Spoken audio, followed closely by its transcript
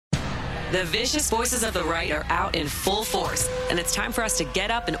The vicious voices of the right are out in full force, and it's time for us to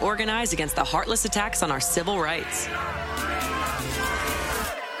get up and organize against the heartless attacks on our civil rights.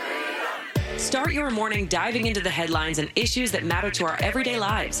 Start your morning diving into the headlines and issues that matter to our everyday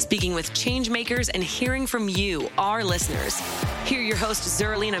lives, speaking with change makers and hearing from you, our listeners. Hear your host,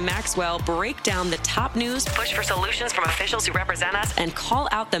 Zerlina Maxwell, break down the top news, push for solutions from officials who represent us, and call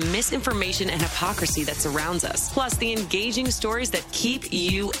out the misinformation and hypocrisy that surrounds us. Plus, the engaging stories that keep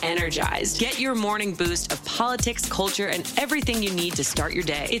you energized. Get your morning boost of politics, culture, and everything you need to start your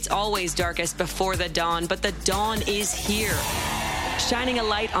day. It's always darkest before the dawn, but the dawn is here. Shining a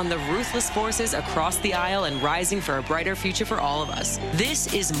light on the ruthless forces across the aisle and rising for a brighter future for all of us.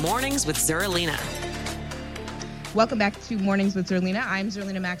 This is Mornings with Zerlina. Welcome back to Mornings with Zerlina. I'm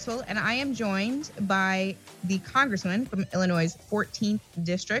Zerlina Maxwell, and I am joined by the Congresswoman from Illinois' 14th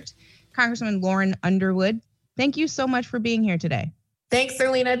District, Congresswoman Lauren Underwood. Thank you so much for being here today. Thanks,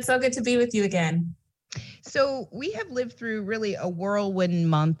 Zerlina. It's so good to be with you again. So we have lived through really a whirlwind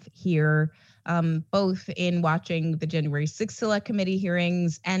month here, both in watching the January 6th Select Committee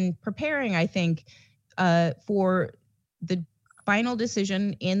hearings and preparing, I think, for the final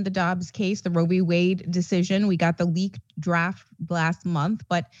decision in the Dobbs case, the Roe v. Wade decision. We got the leaked draft last month,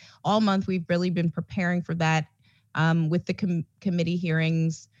 but all month we've really been preparing for that with the committee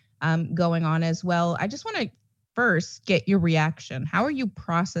hearings going on as well. I just want to first get your reaction. How are you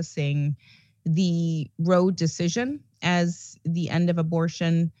processing the Roe decision as the end of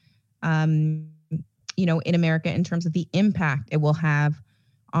abortion, in America, in terms of the impact it will have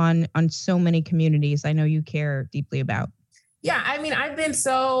on so many communities I know you care deeply about? Yeah, I mean, I've been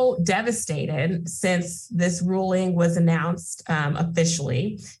so devastated since this ruling was announced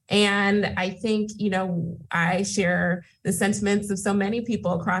officially. And I think, I share the sentiments of so many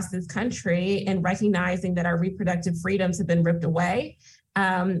people across this country in recognizing that our reproductive freedoms have been ripped away.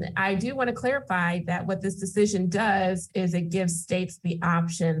 I do want to clarify that what this decision does is it gives states the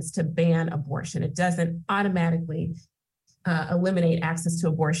options to ban abortion. It doesn't automatically eliminate access to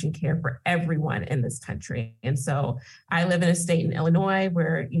abortion care for everyone in this country. And so I live in a state in Illinois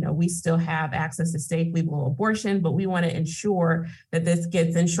where, we still have access to safe, legal abortion, but we want to ensure that this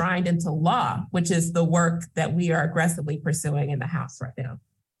gets enshrined into law, which is the work that we are aggressively pursuing in the House right now.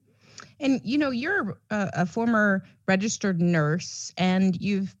 And, you're a former registered nurse, and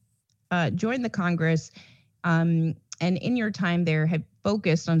you've joined the Congress, and in your time there have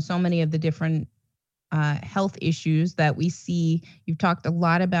focused on so many of the different health issues that we see. You've talked a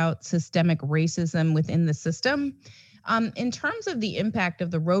lot about systemic racism within the system. In terms of the impact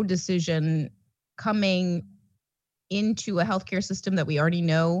of the Roe decision coming into a healthcare system that we already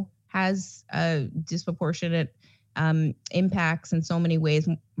know has disproportionate impacts in so many ways,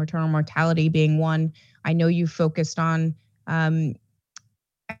 maternal mortality being one, I know you focused on. How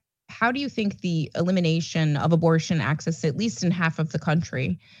do you think the elimination of abortion access, at least in half of the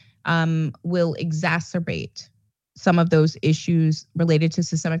country, will exacerbate some of those issues related to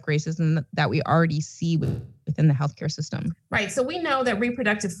systemic racism that we already see within the healthcare system? Right. So we know that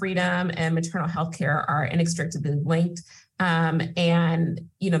reproductive freedom and maternal health care are inextricably linked. And,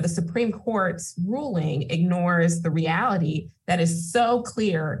 the Supreme Court's ruling ignores the reality that is so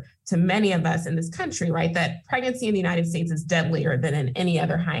clear to many of us in this country, right? That pregnancy in the United States is deadlier than in any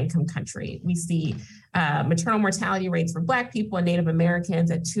other high-income country. We see maternal mortality rates for Black people and Native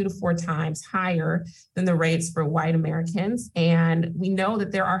Americans at 2 to 4 times higher than the rates for white Americans. And we know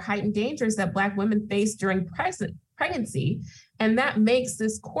that there are heightened dangers that Black women face during pregnancy. And that makes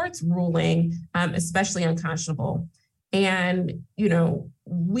this court's ruling especially unconscionable. And,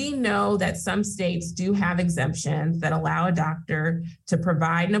 we know that some states do have exemptions that allow a doctor to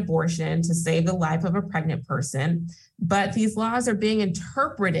provide an abortion to save the life of a pregnant person. But these laws are being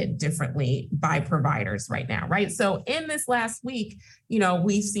interpreted differently by providers right now, right? So in this last week,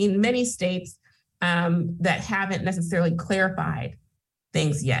 we've seen many states that haven't necessarily clarified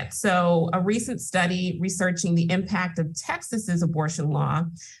things yet. So a recent study researching the impact of Texas's abortion law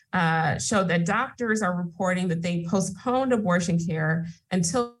showed that doctors are reporting that they postponed abortion care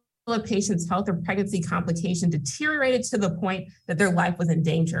until a patient's health or pregnancy complication deteriorated to the point that their life was in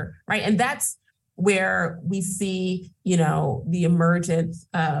danger, right? And that's where we see, the emergence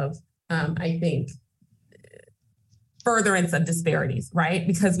of, I think, furtherance of disparities, right?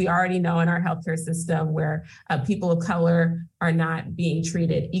 Because we already know in our healthcare system where people of color are not being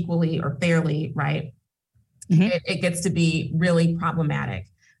treated equally or fairly, right? Mm-hmm. It gets to be really problematic.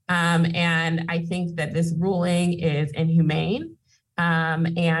 And I think that this ruling is inhumane.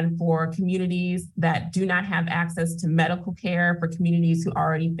 And for communities that do not have access to medical care, for communities who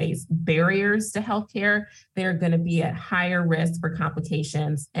already face barriers to healthcare, they're going to be at higher risk for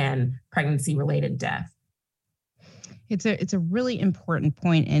complications and pregnancy-related death. It's a really important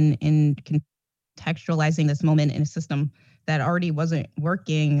point in contextualizing this moment in a system that already wasn't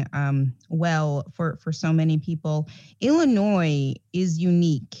working well for so many people. Illinois is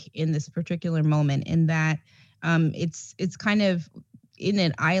unique in this particular moment in that it's kind of in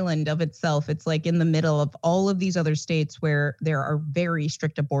an island of itself. It's like in the middle of all of these other states where there are very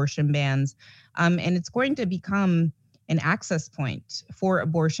strict abortion bans. And it's going to become an access point for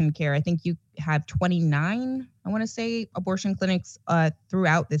abortion care. I think you have 29, I want to say, abortion clinics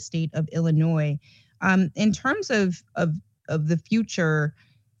throughout the state of Illinois. In terms of the future,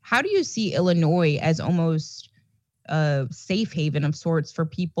 how do you see Illinois as almost a safe haven of sorts for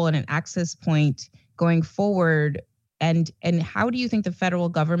people and an access point going forward? And how do you think the federal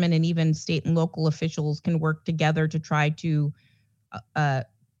government and even state and local officials can work together to try to,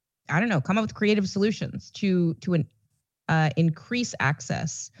 come up with creative solutions to increase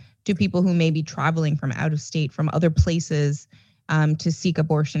access to people who may be traveling from out of state, from other places, to seek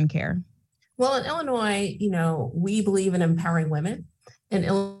abortion care? Well, in Illinois, we believe in empowering women. In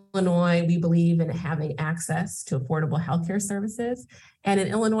Illinois, we believe in having access to affordable healthcare services. And in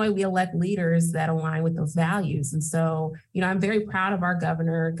Illinois, we elect leaders that align with those values. And so, I'm very proud of our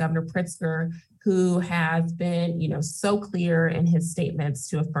governor, Governor Pritzker, who has been, so clear in his statements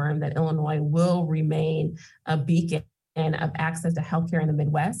to affirm that Illinois will remain a beacon of access to healthcare in the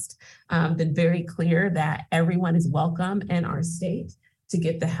Midwest. Been very clear that everyone is welcome in our state to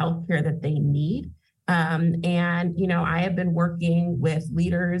get the healthcare that they need. I have been working with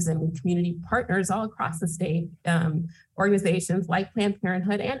leaders and community partners all across the state, organizations like Planned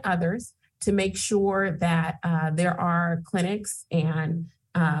Parenthood and others, to make sure that there are clinics and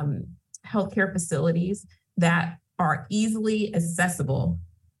healthcare facilities that are easily accessible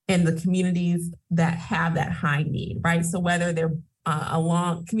in the communities that have that high need, right? So whether they're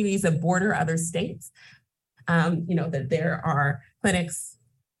along communities that border other states, that there are clinics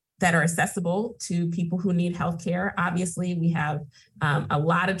that are accessible to people who need healthcare. Obviously, we have a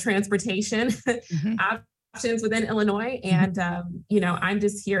lot of transportation options within Illinois. And, I'm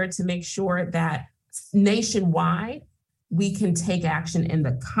just here to make sure that nationwide, we can take action in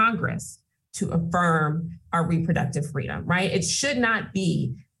the Congress to affirm our reproductive freedom, right? It should not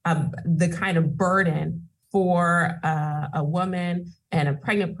be the kind of burden for a woman and a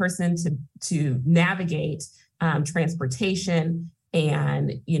pregnant person to navigate transportation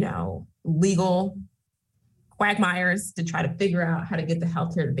and, legal quagmires to try to figure out how to get the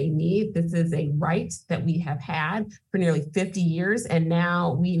healthcare that they need. This is a right that we have had for nearly 50 years. And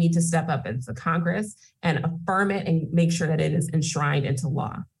now we need to step up as a Congress and affirm it and make sure that it is enshrined into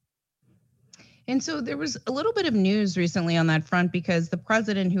law. And so there was a little bit of news recently on that front because the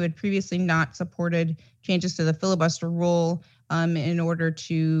president, who had previously not supported changes to the filibuster rule in order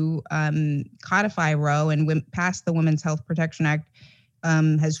to codify Roe and pass the Women's Health Protection Act,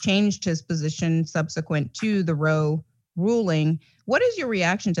 has changed his position subsequent to the Roe ruling. What is your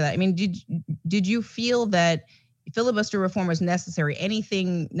reaction to that? I mean, did you feel that filibuster reform was necessary?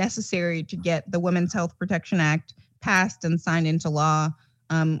 Anything necessary to get the Women's Health Protection Act passed and signed into law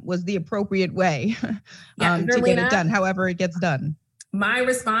was the appropriate way to get it done, however it gets done? My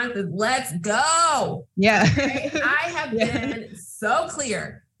response is, let's go. Yeah. Okay? I have been so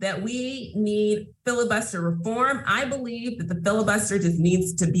clear that we need filibuster reform. I believe that the filibuster just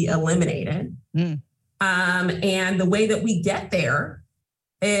needs to be eliminated. And the way that we get there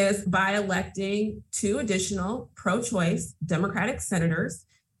is by electing 2 additional pro-choice Democratic senators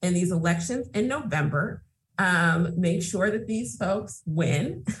in these elections in November. Make sure that these folks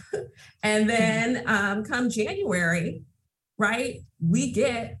win. And then come January, right, we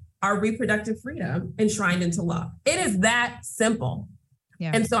get our reproductive freedom enshrined into law. It is that simple.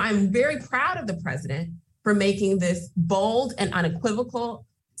 Yeah. And so I'm very proud of the president for making this bold and unequivocal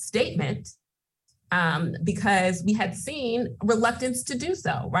statement because we had seen reluctance to do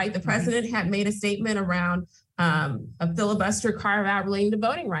so, right? The president had made a statement around a filibuster carve out relating to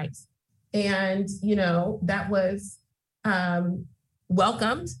voting rights. And, that was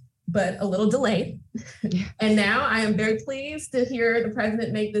welcomed, but a little delayed. And now I am very pleased to hear the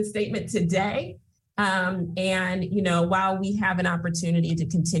president make this statement today. While we have an opportunity to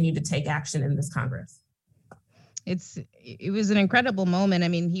continue to take action in this Congress. It was an incredible moment. I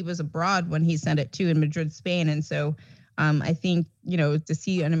mean, he was abroad when he sent it in Madrid, Spain. And so I think, to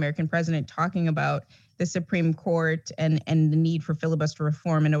see an American president talking about the Supreme Court and the need for filibuster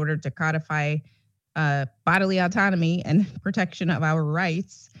reform in order to codify bodily autonomy and protection of our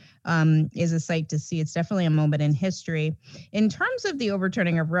rights is a sight to see. It's definitely a moment in history. In terms of the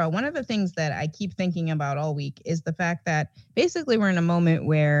overturning of Roe, one of the things that I keep thinking about all week is the fact that basically we're in a moment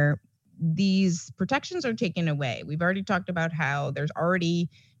where these protections are taken away. We've already talked about how there's already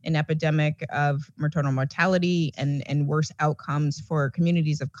an epidemic of maternal mortality and worse outcomes for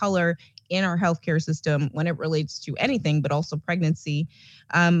communities of color in our healthcare system when it relates to anything, but also pregnancy.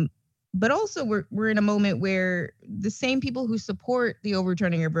 But also we're in a moment where the same people who support the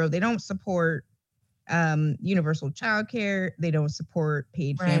overturning of Roe, they don't support universal childcare. They don't support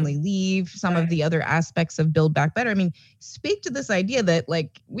paid family leave, some of the other aspects of Build Back Better. I mean, speak to this idea that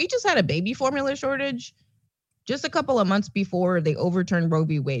like we just had a baby formula shortage just a couple of months before they overturned Roe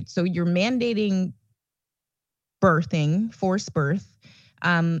v. Wade. So you're mandating birthing, forced birth,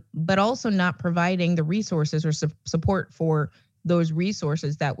 but also not providing the resources or support for those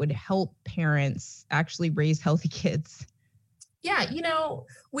resources that would help parents actually raise healthy kids. Yeah,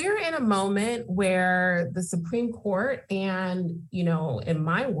 we're in a moment where the Supreme Court and, in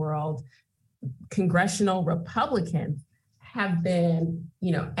my world, congressional Republicans have been,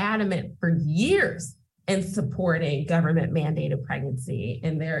 adamant for years in supporting government mandated pregnancy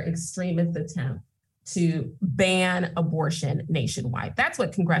in their extremist attempt to ban abortion nationwide. That's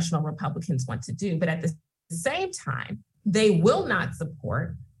what congressional Republicans want to do. But at the same time, they will not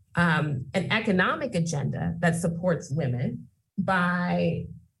support an economic agenda that supports women by,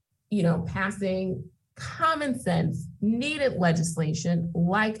 passing common sense, needed legislation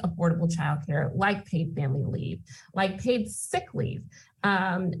like affordable childcare, like paid family leave, like paid sick leave.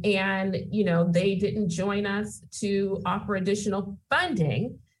 They didn't join us to offer additional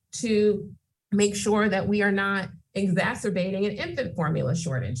funding to make sure that we are not exacerbating an infant formula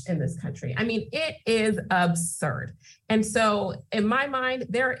shortage in this country. I mean, it is absurd. And so in my mind,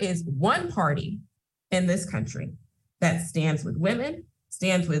 there is one party in this country that stands with women,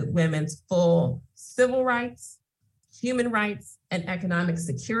 stands with women's full civil rights, human rights, and economic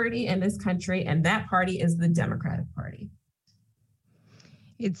security in this country. And that party is the Democratic Party.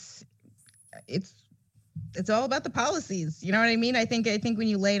 It's all about the policies. You know what I mean? I think when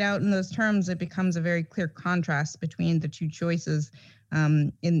you lay it out in those terms, it becomes a very clear contrast between the two choices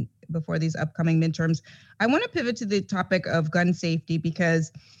before these upcoming midterms. I want to pivot to the topic of gun safety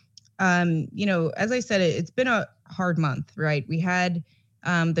because, as I said, it's been a hard month, right? We had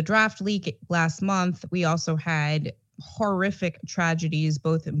the draft leak last month. We also had horrific tragedies,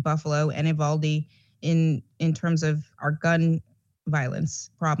 both in Buffalo and Uvalde, in terms of our gun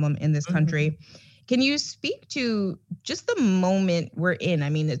violence problem in this country. Can you speak to just the moment we're in? I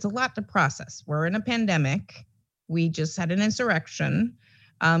mean, it's a lot to process. We're in a pandemic. We just had an insurrection.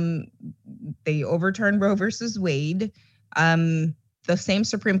 They overturned Roe versus Wade. The same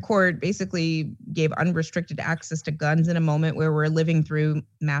Supreme Court basically gave unrestricted access to guns in a moment where we're living through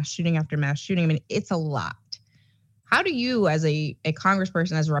mass shooting after mass shooting. I mean, it's a lot. How do you, as a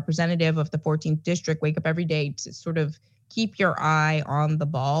congressperson, as a representative of the 14th district, wake up every day to sort of keep your eye on the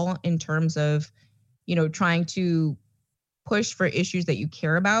ball in terms of, trying to push for issues that you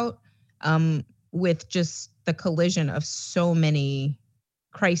care about with just the collision of so many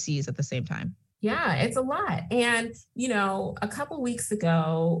crises at the same time? Yeah, it's a lot. And, a couple of weeks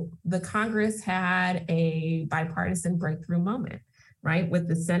ago, the Congress had a bipartisan breakthrough moment, right? With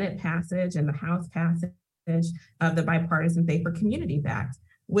the Senate passage and the House passage of the Bipartisan Safer Communities Act,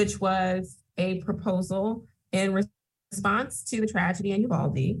 which was a proposal in response to the tragedy in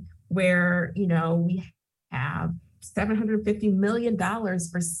Uvalde, where, we have $750 million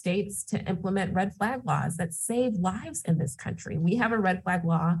for states to implement red flag laws that save lives in this country. We have a red flag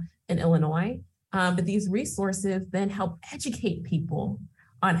law in Illinois, but these resources then help educate people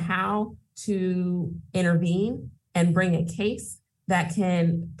on how to intervene and bring a case that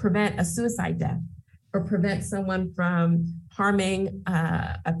can prevent a suicide death or prevent someone from harming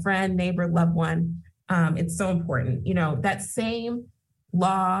a friend, neighbor, loved one. It's so important. That same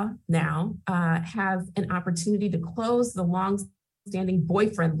law now has an opportunity to close the long-standing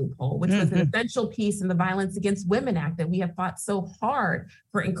boyfriend loophole, which was an essential piece in the Violence Against Women Act that we have fought so hard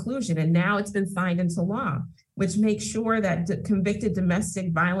for inclusion. And now it's been signed into law, which makes sure that convicted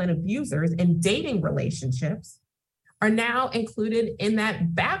domestic violent abusers in dating relationships are now included in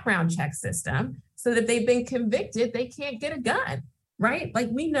that background check system so that if they've been convicted, they can't get a gun, right? Like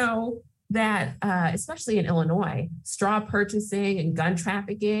we know that, especially in Illinois, straw purchasing and gun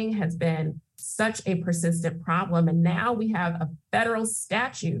trafficking has been such a persistent problem. And now we have a federal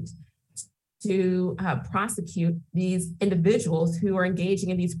statute to prosecute these individuals who are engaging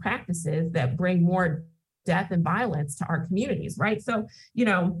in these practices that bring more death and violence to our communities, right? So,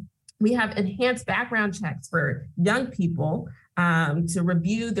 We have enhanced background checks for young people to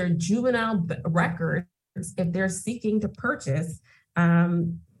review their juvenile records if they're seeking to purchase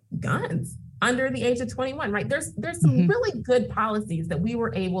guns under the age of 21, right? There's some really good policies that we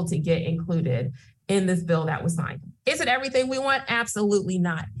were able to get included in this bill that was signed. Is it everything we want? Absolutely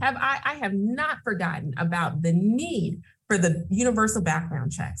not. I have not forgotten about the need for the universal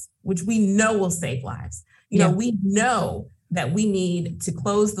background checks, which we know will save lives. You know, we know that we need to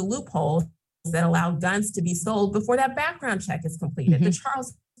close the loopholes that allow guns to be sold before that background check is completed. The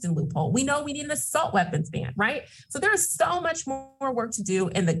Charleston loophole. We know we need an assault weapons ban, right? So there is so much more work to do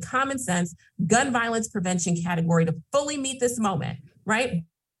in the common sense gun violence prevention category to fully meet this moment, right?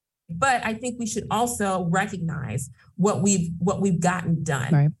 But I think we should also recognize what we've gotten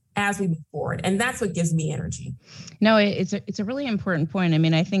done as we move forward, and that's what gives me energy. No, it's a really important point. I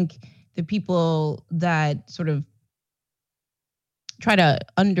mean, I think the people that sort of try to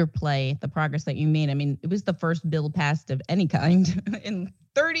underplay the progress that you made. I mean, it was the first bill passed of any kind in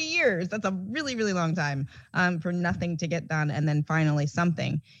 30 years. That's a really, really long time for nothing to get done. And then finally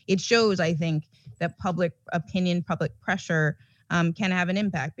something. It shows, I think, that public opinion, public pressure can have an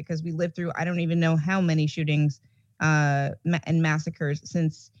impact, because we lived through, I don't even know how many shootings and massacres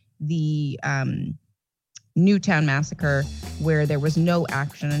since the Newtown massacre, where there was no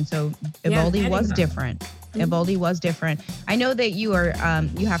action. And so Uvalde was different. Uvalde was different. I know that you are,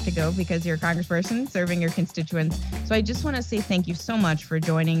 you have to go because you're a congressperson serving your constituents. So I just want to say thank you so much for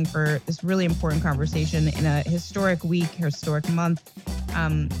joining for this really important conversation in a historic week, historic month.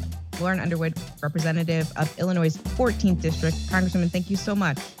 Lauren Underwood, representative of Illinois' 14th district. Congresswoman, thank you so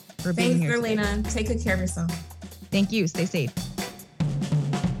much for being here. Thanks, Zerlina. Take good care of yourself. Thank you. Stay safe.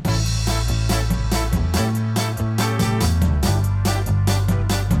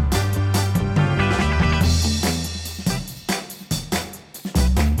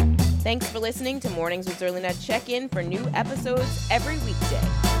 Thanks for listening to Mornings with Zerlina. Check in for new episodes every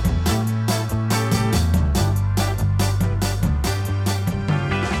weekday.